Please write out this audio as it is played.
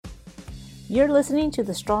You're listening to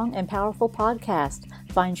the Strong and Powerful podcast.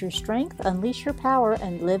 Find your strength, unleash your power,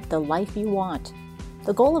 and live the life you want.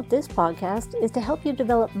 The goal of this podcast is to help you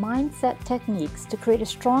develop mindset techniques to create a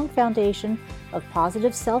strong foundation of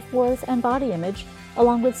positive self-worth and body image,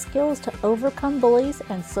 along with skills to overcome bullies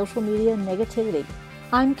and social media negativity.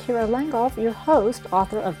 I'm Kira Langolf, your host,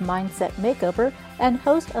 author of Mindset Makeover, and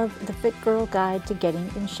host of the Fit Girl Guide to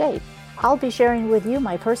Getting in Shape. I'll be sharing with you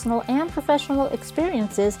my personal and professional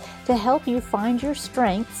experiences to help you find your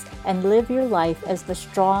strengths and live your life as the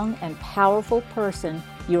strong and powerful person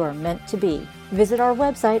you are meant to be. Visit our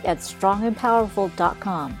website at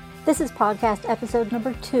strongandpowerful.com. This is podcast episode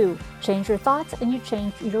number 2, Change Your Thoughts and You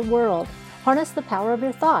Change Your World. Harness the power of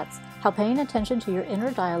your thoughts, how paying attention to your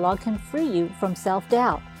inner dialogue can free you from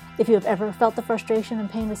self-doubt. If you have ever felt the frustration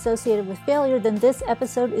and pain associated with failure, then this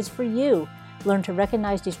episode is for you. Learn to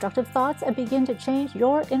recognize destructive thoughts and begin to change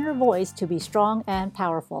your inner voice to be strong and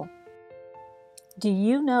powerful. Do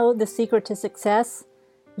you know the secret to success?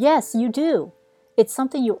 Yes, you do. It's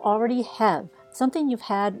something you already have, something you've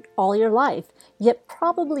had all your life, yet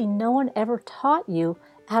probably no one ever taught you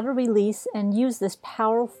how to release and use this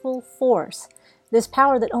powerful force, this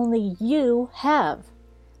power that only you have.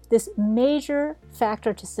 This major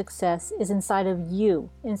factor to success is inside of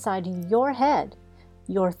you, inside your head,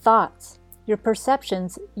 your thoughts, your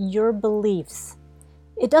perceptions, your beliefs.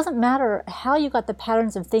 It doesn't matter how you got the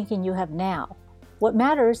patterns of thinking you have now. What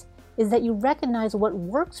matters is that you recognize what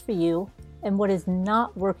works for you and what is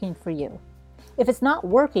not working for you. If it's not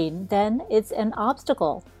working, then it's an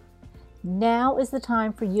obstacle. Now is the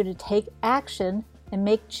time for you to take action and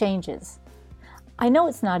make changes. I know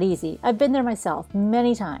it's not easy. I've been there myself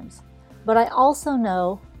many times, but I also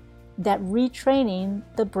know that retraining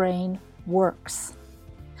the brain works.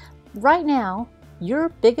 Right now, your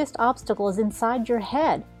biggest obstacle is inside your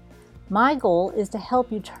head. My goal is to help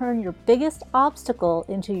you turn your biggest obstacle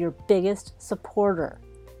into your biggest supporter.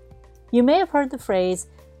 You may have heard the phrase,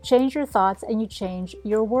 change your thoughts and you change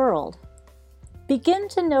your world. Begin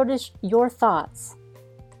to notice your thoughts.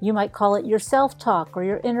 You might call it your self-talk or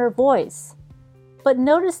your inner voice. But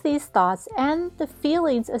notice these thoughts and the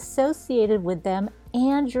feelings associated with them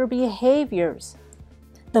and your behaviors.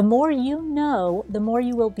 The more you know, the more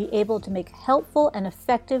you will be able to make helpful and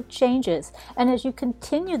effective changes. And as you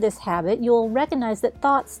continue this habit, you'll recognize that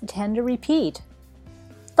thoughts tend to repeat.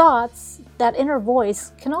 Thoughts, that inner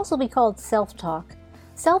voice, can also be called self-talk.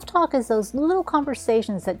 Self-talk is those little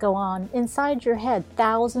conversations that go on inside your head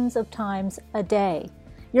thousands of times a day.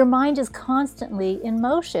 Your mind is constantly in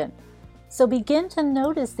motion. So begin to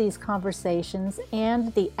notice these conversations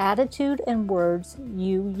and the attitude and words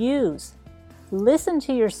you use. Listen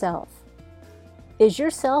to yourself. Is your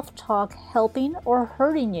self-talk helping or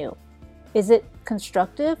hurting you? Is it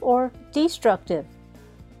constructive or destructive?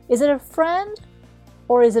 Is it a friend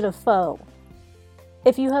or is it a foe?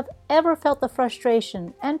 If you have ever felt the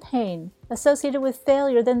frustration and pain associated with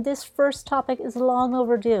failure, then this first topic is long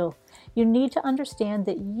overdue. You need to understand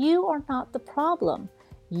that you are not the problem.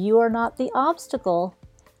 You are not the obstacle.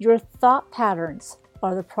 Your thought patterns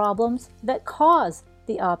are the problems that cause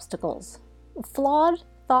the obstacles. Flawed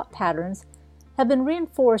thought patterns have been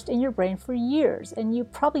reinforced in your brain for years, and you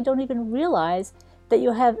probably don't even realize that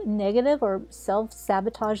you have negative or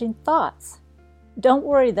self-sabotaging thoughts. Don't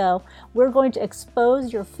worry though, we're going to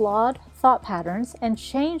expose your flawed thought patterns and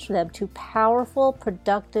change them to powerful,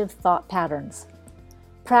 productive thought patterns.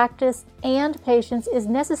 Practice and patience is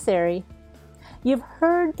necessary. You've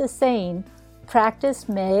heard the saying, practice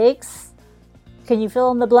makes... Can you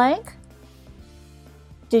fill in the blank?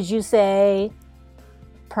 Did you say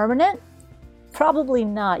permanent? Probably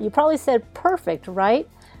not. You probably said perfect, right?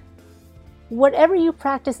 Whatever you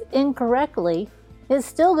practice incorrectly is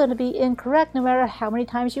still going to be incorrect no matter how many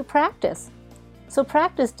times you practice. So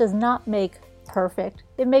practice does not make perfect.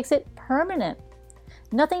 It makes it permanent.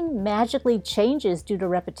 Nothing magically changes due to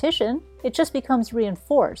repetition. It just becomes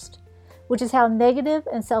reinforced, which is how negative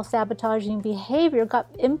and self-sabotaging behavior got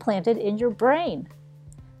implanted in your brain.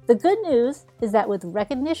 The good news is that with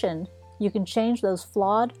recognition, you can change those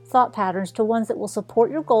flawed thought patterns to ones that will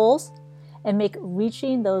support your goals and make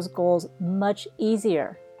reaching those goals much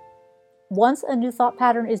easier. Once a new thought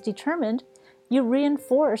pattern is determined, you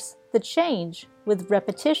reinforce the change with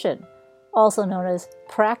repetition, also known as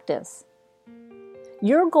practice.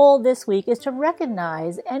 Your goal this week is to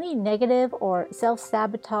recognize any negative or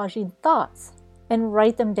self-sabotaging thoughts and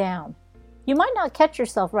write them down. You might not catch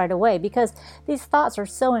yourself right away because these thoughts are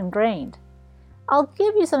so ingrained. I'll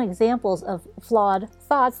give you some examples of flawed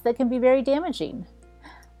thoughts that can be very damaging.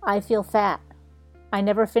 I feel fat. I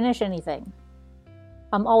never finish anything.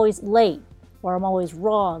 I'm always late. or I'm always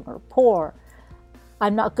wrong or poor.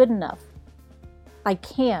 I'm not good enough. I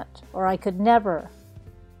can't, or I could never.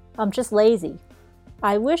 I'm just lazy.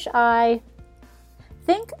 I wish I...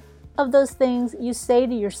 Think of those things you say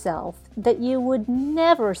to yourself that you would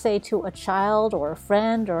never say to a child or a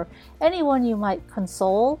friend or anyone you might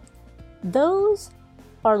console. Those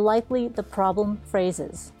are likely the problem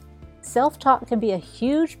phrases. Self-talk can be a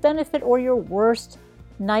huge benefit or your worst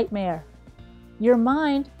nightmare. Your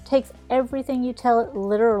mind takes everything you tell it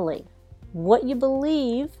literally. What you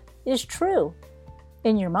believe is true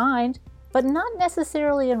in your mind, but not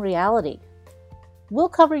necessarily in reality. We'll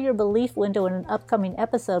cover your belief window in an upcoming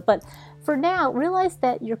episode, but for now, realize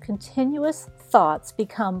that your continuous thoughts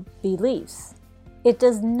become beliefs. It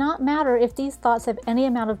does not matter if these thoughts have any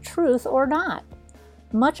amount of truth or not.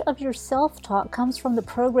 Much of your self-talk comes from the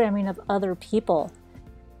programming of other people.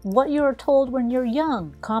 What you are told when you're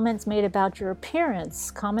young, comments made about your appearance,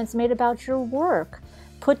 comments made about your work,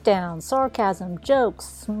 put down, sarcasm,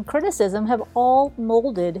 jokes, and criticism have all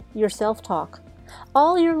molded your self-talk.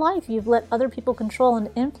 All your life you've let other people control and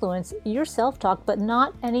influence your self-talk, but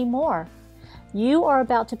not anymore. You are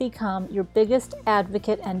about to become your biggest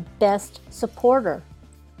advocate and best supporter.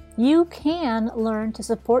 You can learn to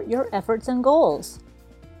support your efforts and goals.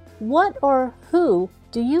 What or who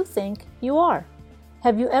do you think you are?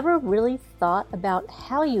 Have you ever really thought about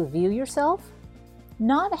how you view yourself?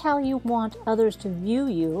 Not how you want others to view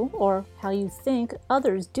you or how you think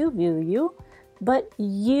others do view you, but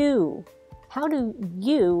you. How do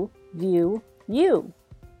you view you?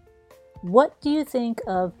 What do you think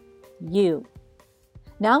of you?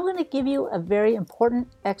 Now I'm going to give you a very important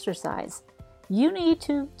exercise. You need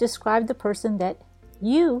to describe the person that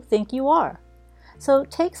you think you are. So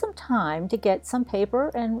take some time to get some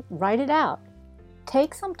paper and write it out.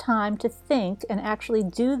 Take some time to think and actually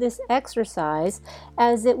do this exercise,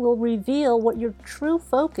 as it will reveal what your true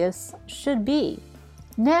focus should be.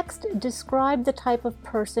 Next, describe the type of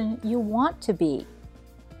person you want to be.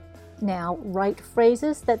 Now, write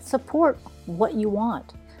phrases that support what you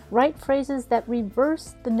want. Write phrases that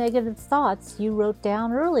reverse the negative thoughts you wrote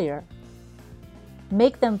down earlier.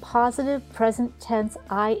 Make them positive present tense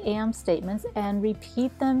I am statements and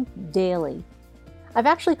repeat them daily. I've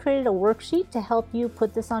actually created a worksheet to help you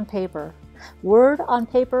put this on paper. Word on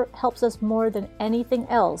paper helps us more than anything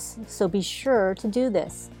else, so be sure to do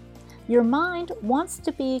this. Your mind wants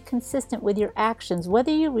to be consistent with your actions,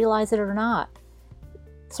 whether you realize it or not.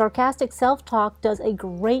 Sarcastic self-talk does a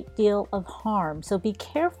great deal of harm, so be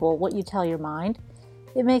careful what you tell your mind.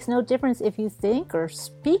 It makes no difference if you think or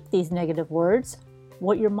speak these negative words.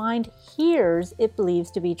 What your mind hears, it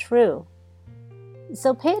believes to be true.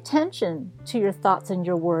 So pay attention to your thoughts and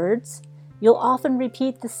your words. You'll often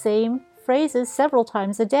repeat the same phrases several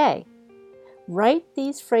times a day. Write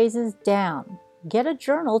these phrases down. Get a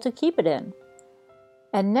journal to keep it in.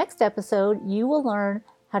 And next episode, you will learn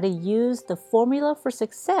how to use the formula for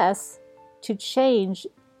success to change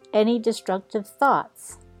any destructive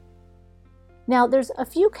thoughts. Now, there's a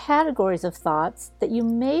few categories of thoughts that you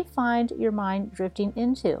may find your mind drifting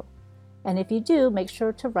into. And if you do, make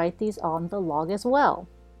sure to write these on the log as well.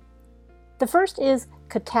 The first is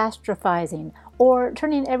catastrophizing, or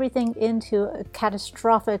turning everything into a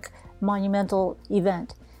catastrophic, monumental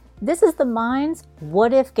event. This is the mind's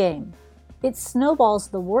what-if game. It snowballs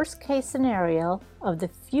the worst-case scenario of the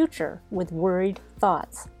future with worried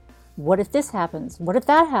thoughts. What if this happens? What if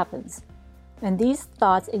that happens? And these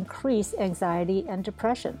thoughts increase anxiety and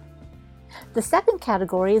depression. The second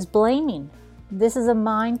category is blaming. This is a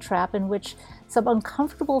mind trap in which some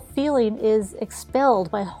uncomfortable feeling is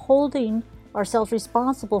expelled by holding ourselves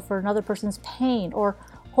responsible for another person's pain or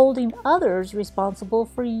holding others responsible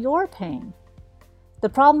for your pain. The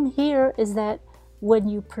problem here is that when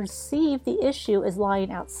you perceive the issue as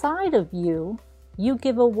lying outside of you, you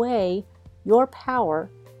give away your power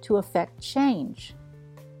to affect change.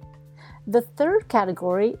 The third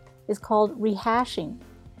category is called rehashing.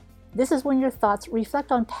 This is when your thoughts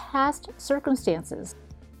reflect on past circumstances,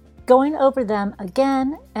 going over them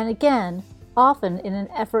again and again, often in an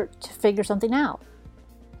effort to figure something out.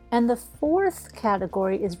 And the fourth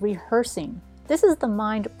category is rehearsing. This is the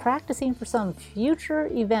mind practicing for some future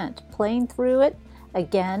event, playing through it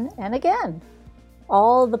again and again,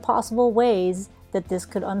 all the possible ways that this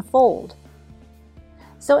could unfold.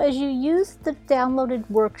 So as you use the downloaded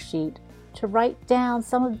worksheet to write down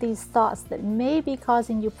some of these thoughts that may be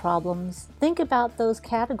causing you problems, think about those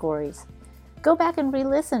categories. Go back and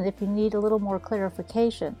re-listen if you need a little more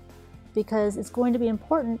clarification, because it's going to be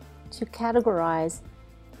important to categorize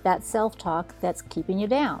that self-talk that's keeping you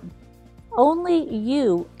down. Only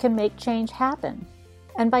you can make change happen.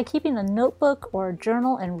 And by keeping a notebook or a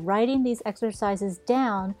journal and writing these exercises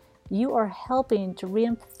down, you are helping to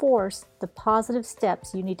reinforce the positive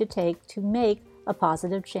steps you need to take to make a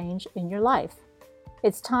positive change in your life.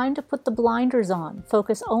 It's time to put the blinders on.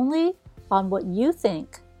 Focus only on what you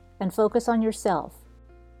think and focus on yourself.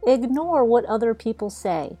 Ignore what other people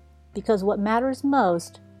say, because what matters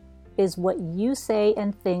most is what you say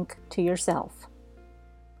and think to yourself.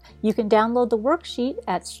 You can download the worksheet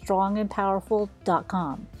at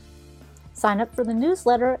strongandpowerful.com. Sign up for the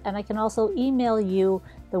newsletter, and I can also email you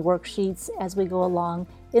the worksheets as we go along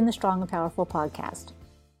in the Strong and Powerful podcast.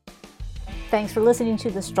 Thanks for listening to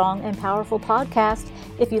the Strong and Powerful podcast.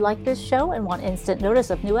 If you like this show and want instant notice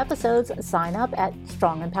of new episodes, sign up at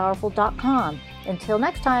strongandpowerful.com. Until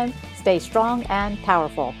next time, stay strong and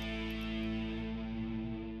powerful.